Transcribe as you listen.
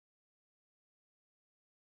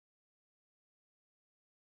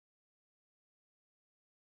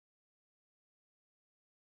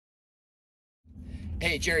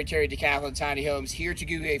Hey, Terry Decathlon Tiny Homes here to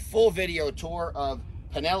give you a full video tour of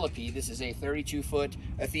Penelope. This is a 32-foot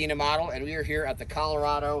Athena model, and we are here at the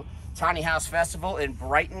Colorado Tiny House Festival in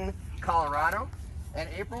Brighton, Colorado. And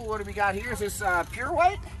April, what do we got here? Is this pure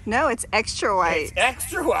white? No, it's extra white. It's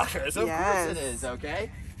extra white, of yes. course it is, okay.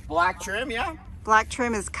 Black trim, yeah? Black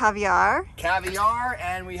trim is caviar. Caviar,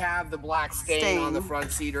 and we have the black stain on the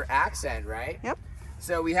front cedar accent, right? Yep.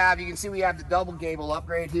 So we have, you can see we have the double gable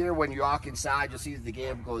upgrade here. When you walk inside, you'll see that the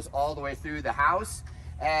gable goes all the way through the house.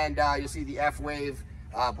 And you'll see the F-Wave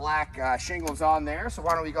black shingles on there. So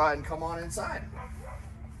why don't we go ahead and come on inside.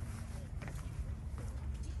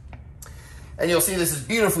 And you'll see this is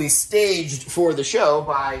beautifully staged for the show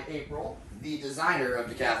by April, the designer of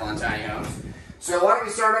Decathlon Tiny Homes. So why don't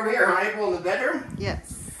we start over here, huh, April, in the bedroom?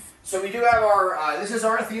 Yes. So we do have our, this is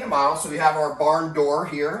our Athena model, so we have our barn door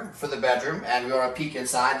here for the bedroom, and we want to peek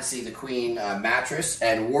inside to see the queen mattress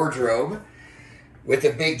and wardrobe with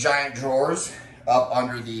the big giant drawers up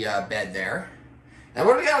under the bed there. And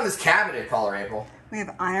what do we got on this cabinet color, April? We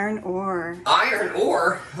have iron ore. Iron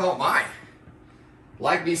ore? Oh my.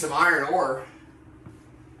 Like me some iron ore.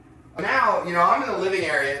 Now, you know, I'm in the living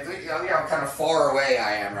area. You know how kind of far away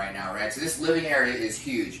I am right now, right? So this living area is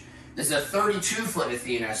huge. This is a 32-foot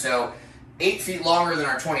Athena, so 8 feet longer than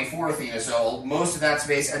our 24 Athena, so most of that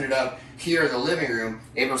space ended up here in the living room.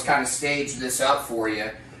 April's kind of staged this up for you.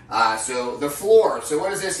 So the floor, so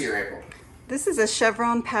what is this here, April? This is a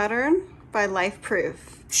chevron pattern by Life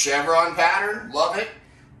Proof. Chevron pattern, love it.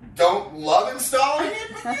 Don't love installing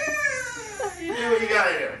it, but yeah, you do what you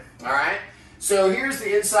gotta do, all right? So here's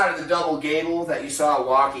the inside of the double gable that you saw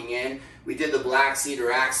walking in. We did the black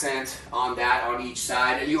cedar accent on that on each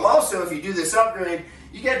side. And you also, if you do this upgrade,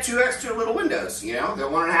 you get 2 extra little windows, you know, the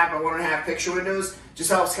 1.5 by 1.5 picture windows.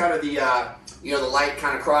 Just helps kind of the, you know, the light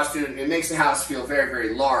kind of cross through. It makes the house feel very,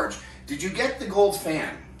 very large. Did you get the gold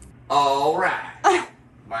fan? All right.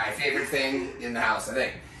 My favorite thing in the house, I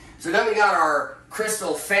think. So then we got our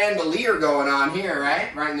crystal chandelier going on here,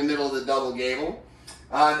 right? Right in the middle of the double gable.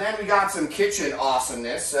 Then we got some kitchen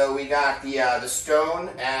awesomeness. So we got the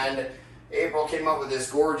stone, and April came up with this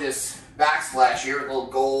gorgeous backsplash here with little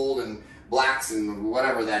gold and blacks and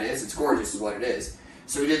whatever that is. It's gorgeous is what it is.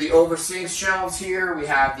 So we did the over sink shelves here. We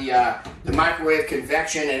have the microwave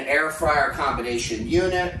convection and air fryer combination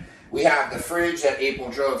unit. We have the fridge that April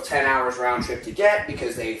drove 10 hours round trip to get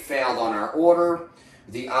because they failed on our order.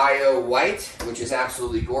 The IO white, which is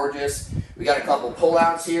absolutely gorgeous. We got a couple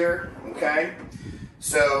pullouts here, okay?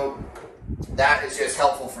 So that is just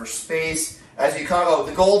helpful for space. As you come, oh,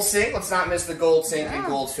 the gold sink. Let's not miss the gold sink and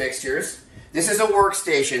gold fixtures. This is a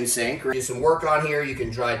workstation sink. Do some work on here. You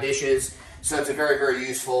can dry dishes. So it's a very, very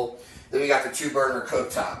useful. Then we got the 2-burner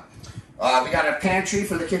cooktop. We got a pantry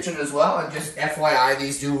for the kitchen as well. And just FYI,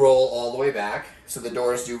 these do roll all the way back. So the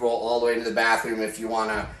doors do roll all the way into the bathroom if you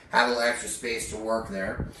want to have a little extra space to work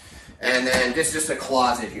there. And then this is just a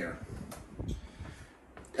closet here.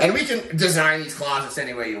 And we can design these closets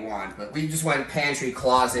any way you want, but we just went pantry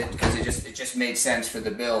closet because it just made sense for the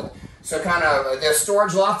build. So kind of the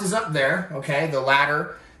storage loft is up there, okay? The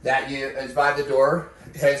ladder that is by the door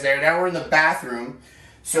is there. Now we're in the bathroom.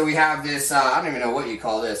 So we have this, I don't even know what you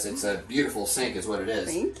call this. It's a beautiful sink is what it is.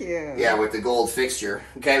 Thank you. Yeah, with the gold fixture.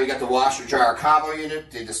 Okay, we got the washer dryer combo unit,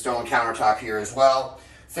 did the stone countertop here as well.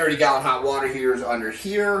 30-gallon hot water heaters under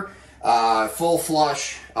here. Full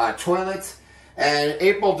flush toilet. And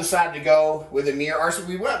April decided to go with a mirror. So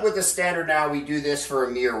we went with the standard now. We do this for a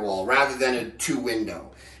mirror wall rather than a 2-window.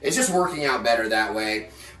 It's just working out better that way.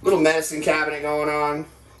 Little medicine cabinet going on.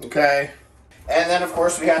 Okay. And then, of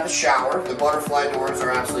course, we have the shower. The butterfly doors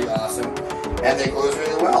are absolutely awesome. And they close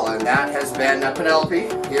really well. And that has been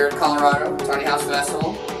Penelope here at Colorado Tiny House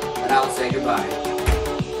Festival. And I will say goodbye.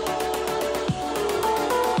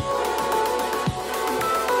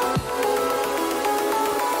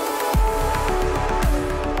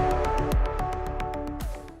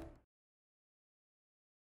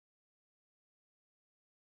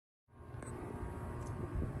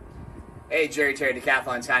 Hey, Terry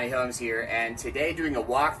Decathlon Tiny Homes here, and today doing a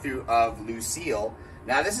walkthrough of Lucille.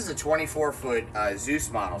 Now this is a 24-foot Zeus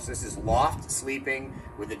model, so this is loft sleeping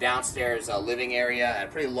with the downstairs living area and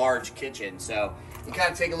a pretty large kitchen. So you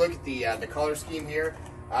kind of take a look at the color scheme here.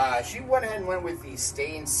 She went ahead and went with the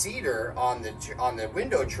stained cedar on the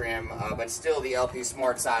window trim, but still the LP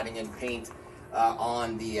Smart siding and paint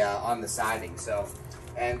on the siding. So.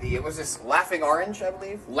 And the, was this Laughing Orange, I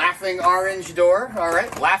believe? Laughing Orange door. All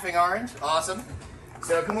right, Laughing Orange. Awesome.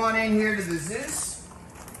 So come on in here to the Zeus.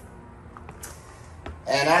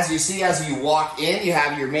 And as you see, as you walk in, you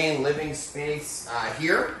have your main living space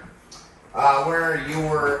here. Where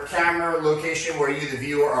your camera location, where you, the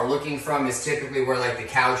viewer, are looking from, is typically where like the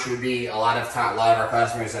couch would be. A lot of our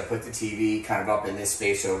customers have put the TV kind of up in this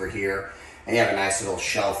space over here, and you have a nice little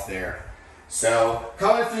shelf there. So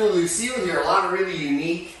coming through Lucille here, a lot of really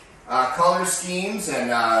unique color schemes, and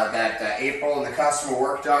that April and the customer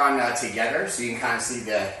worked on together. So you can kind of see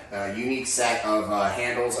the unique set of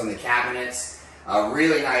handles on the cabinets.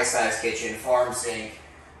 Really nice size kitchen, farm sink,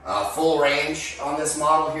 full range on this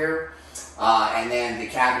model here. And then the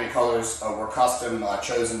cabinet colors were custom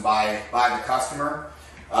chosen by the customer.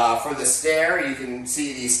 For the stair, you can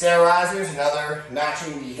see the stair risers and other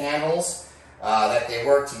matching the handles that they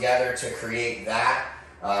work together to create that.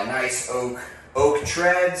 Nice oak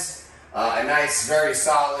treads, a nice very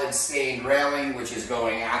solid stained railing which is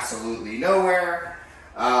going absolutely nowhere.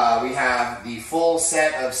 We have the full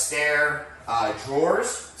set of stair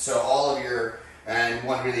drawers, so all of your, and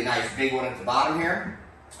one really nice big one at the bottom here.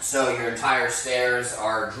 So your entire stairs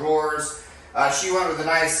are drawers. She went with a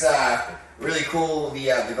nice, really cool, the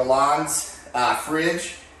Galans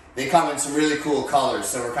fridge. They come in some really cool colors,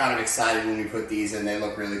 so we're kind of excited when we put these in. They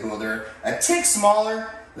look really cool. They're a tick smaller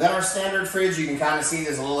than our standard fridge. You can kind of see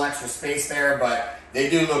there's a little extra space there, but they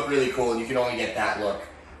do look really cool, and you can only get that look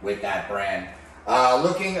with that brand.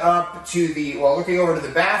 Looking over to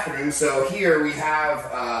the bathroom, so here we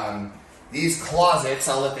have these closets.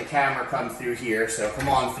 I'll let the camera come through here, so come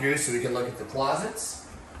on through so we can look at the closets.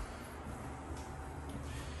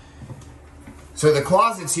 So the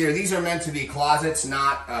closets here, these are meant to be closets,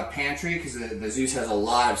 not a pantry, because the Zeus has a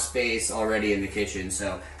lot of space already in the kitchen.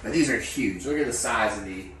 So, but these are huge. Look at the size of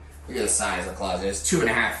the closet. It's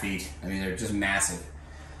 2.5 feet. I mean, they're just massive.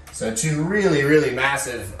 So two really, really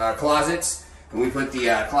massive closets. And we put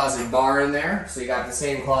the closet bar in there. So you got the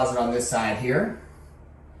same closet on this side here.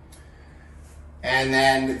 And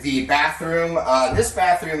then the bathroom, this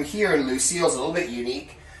bathroom here in Lucille is a little bit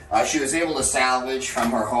unique. She was able to salvage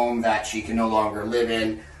from her home that she can no longer live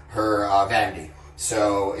in her vanity.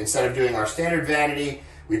 So instead of doing our standard vanity,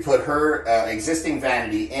 we put her existing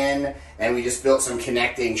vanity in, and we just built some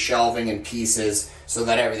connecting shelving and pieces so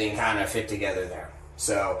that everything kind of fit together there.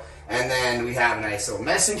 So, and then we have a nice little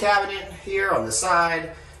medicine cabinet here on the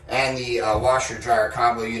side, and the washer dryer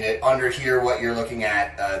combo unit. Under here, what you're looking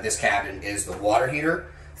at, this cabin, is the water heater,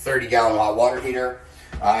 30-gallon hot water heater,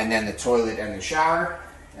 and then the toilet and the shower.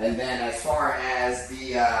 And then as far as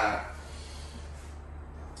the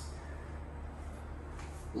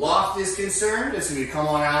loft is concerned, it's going to come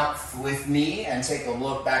on out with me and take a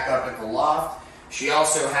look back up at the loft. She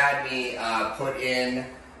also had me put in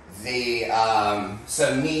the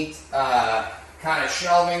some neat kind of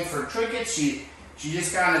shelving for trinkets. She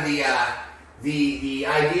just kind of the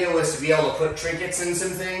idea was to be able to put trinkets in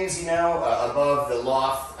some things, you know, above the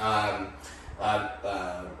loft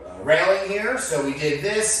railing here. So we did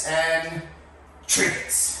this and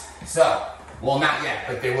trinkets. So, well, not yet,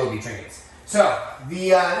 but there will be trinkets. So the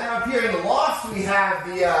now up here in the loft we have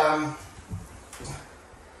the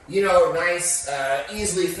you know, nice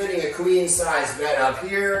easily fitting a queen size bed up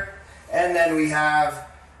here, and then we have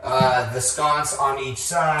the sconce on each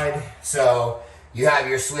side. So you have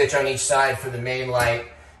your switch on each side for the main light,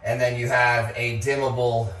 and then you have a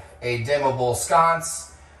dimmable sconce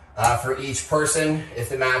for each person if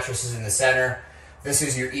the mattress is in the center. This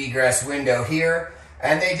is your egress window here,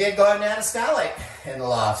 and they did go ahead and add a skylight in the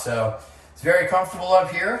loft, so it's very comfortable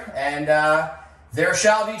up here, and there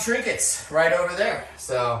shall be trinkets right over there.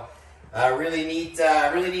 So really neat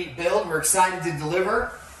build. We're excited to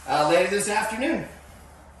deliver later this afternoon,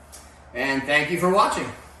 and thank you for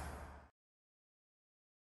watching.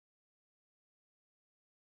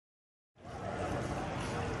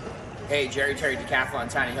 Hey, Terry, Decathlon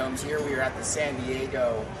Tiny Homes here. We are at the San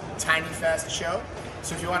Diego Tiny Fest show.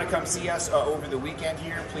 So if you want to come see us over the weekend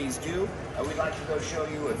here, please do. We'd like to go show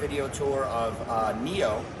you a video tour of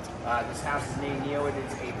Neo. This house is named Neo. It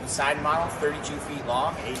is a Poseidon model, 32 feet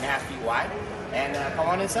long, 8.5 feet wide. And come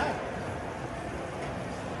on inside.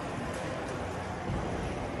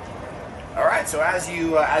 All right, so as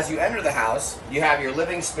you enter the house, you have your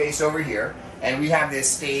living space over here. And we have this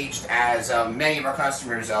staged as many of our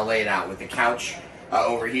customers lay it out, with the couch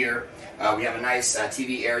over here. We have a nice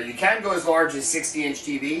TV area. You can go as large as 60-inch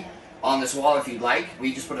TV on this wall if you'd like.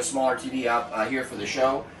 We just put a smaller TV up here for the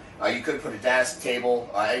show. You could put a desk,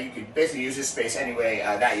 table. You could basically use this space any way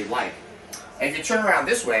that you'd like. And if you turn around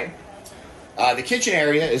this way, the kitchen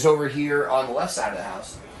area is over here on the left side of the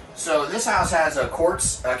house. So this house has a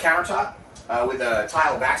quartz countertop with a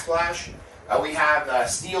tile backsplash. We have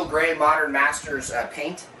steel gray Modern Masters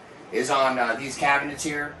paint is on these cabinets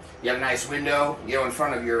here. You have a nice window, you know, in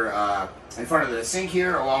front of your in front of the sink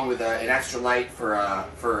here, along with an extra light for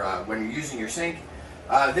when you're using your sink.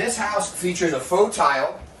 This house features a faux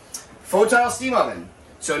tile steam oven.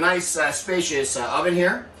 So nice, spacious oven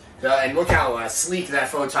here. And look how sleek that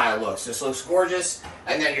faux tile looks. This looks gorgeous.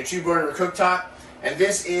 And then your 2-burner cooktop. And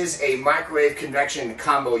this is a microwave convection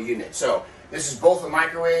combo unit. So this is both a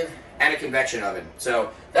microwave and a convection oven.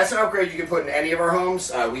 So that's an upgrade you can put in any of our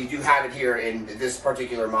homes. We do have it here in this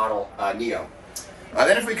particular model, Neo.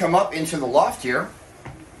 Then if we come up into the loft here,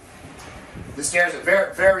 the stairs are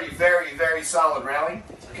very solid railing.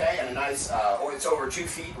 Okay, and a nice, it's over 2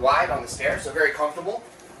 feet wide on the stairs, so very comfortable.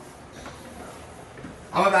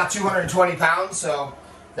 I'm about 220 pounds, so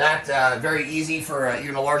that very easy for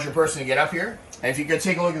even a larger person to get up here. And if you could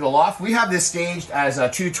take a look at the loft, we have this staged as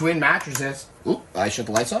 2 twin mattresses. Oop, I shut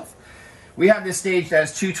the lights off. We have this staged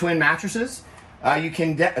as 2 twin mattresses. You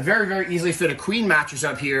can very easily fit a queen mattress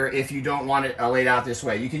up here if you don't want it laid out this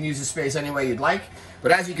way. You can use the space any way you'd like,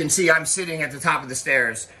 but as you can see, I'm sitting at the top of the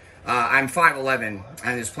stairs. I'm 5'11",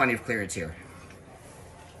 and there's plenty of clearance here.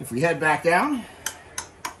 If we head back down,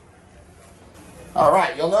 all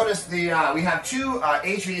right, you'll notice we have 2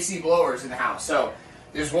 HVAC blowers in the house. So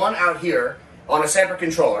there's one out here on a separate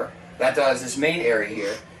controller that does this main area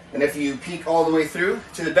here. And if you peek all the way through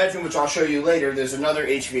to the bedroom, which I'll show you later, there's another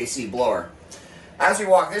HVAC blower. As we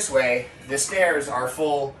walk this way, the stairs are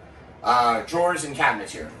full drawers and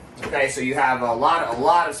cabinets here. Okay, so you have a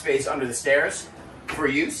lot of space under the stairs for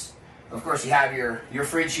use. Of course, you have your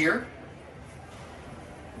fridge here.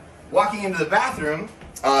 Walking into the bathroom,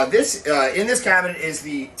 in this cabinet is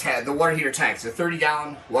the water heater tank. It's a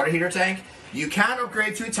 30-gallon water heater tank. You can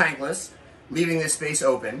upgrade to a tankless, leaving this space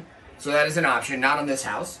open. So that is an option, not on this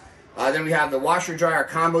house. Then we have the washer-dryer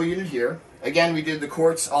combo unit here. Again, we did the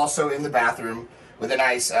quartz also in the bathroom with a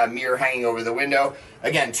nice mirror hanging over the window.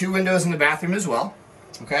 Again, 2 windows in the bathroom as well.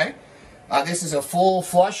 Okay. This is a full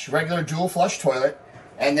flush, regular dual flush toilet.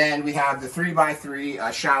 And then we have the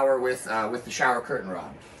 3x3 shower with the shower curtain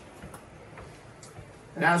rod.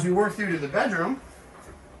 And as we work through to the bedroom,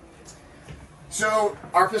 so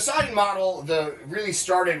our Poseidon model really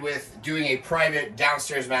started with doing a private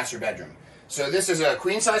downstairs master bedroom. So this is a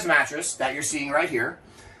queen-size mattress that you're seeing right here.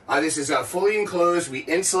 This is fully enclosed. We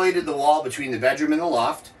insulated the wall between the bedroom and the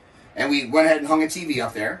loft, and we went ahead and hung a TV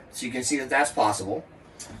up there, so you can see that that's possible.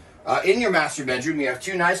 In your master bedroom, we have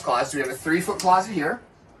 2 nice closets. We have a 3-foot closet here,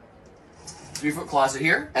 3-foot closet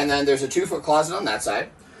here, and then there's a 2-foot closet on that side.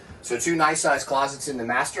 So 2 nice-sized closets in the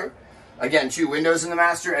master. Again, 2 windows in the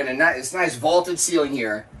master, and this nice vaulted ceiling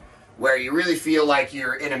here, where you really feel like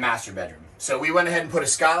you're in a master bedroom. So we went ahead and put a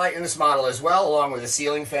skylight in this model as well, along with a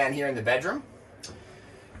ceiling fan here in the bedroom.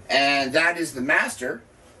 And that is the master.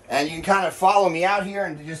 And you can kind of follow me out here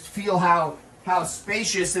and just feel how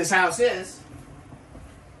spacious this house is.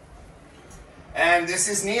 And this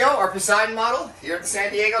is Neo, our Poseidon model, here at the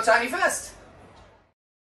San Diego Tiny Fest.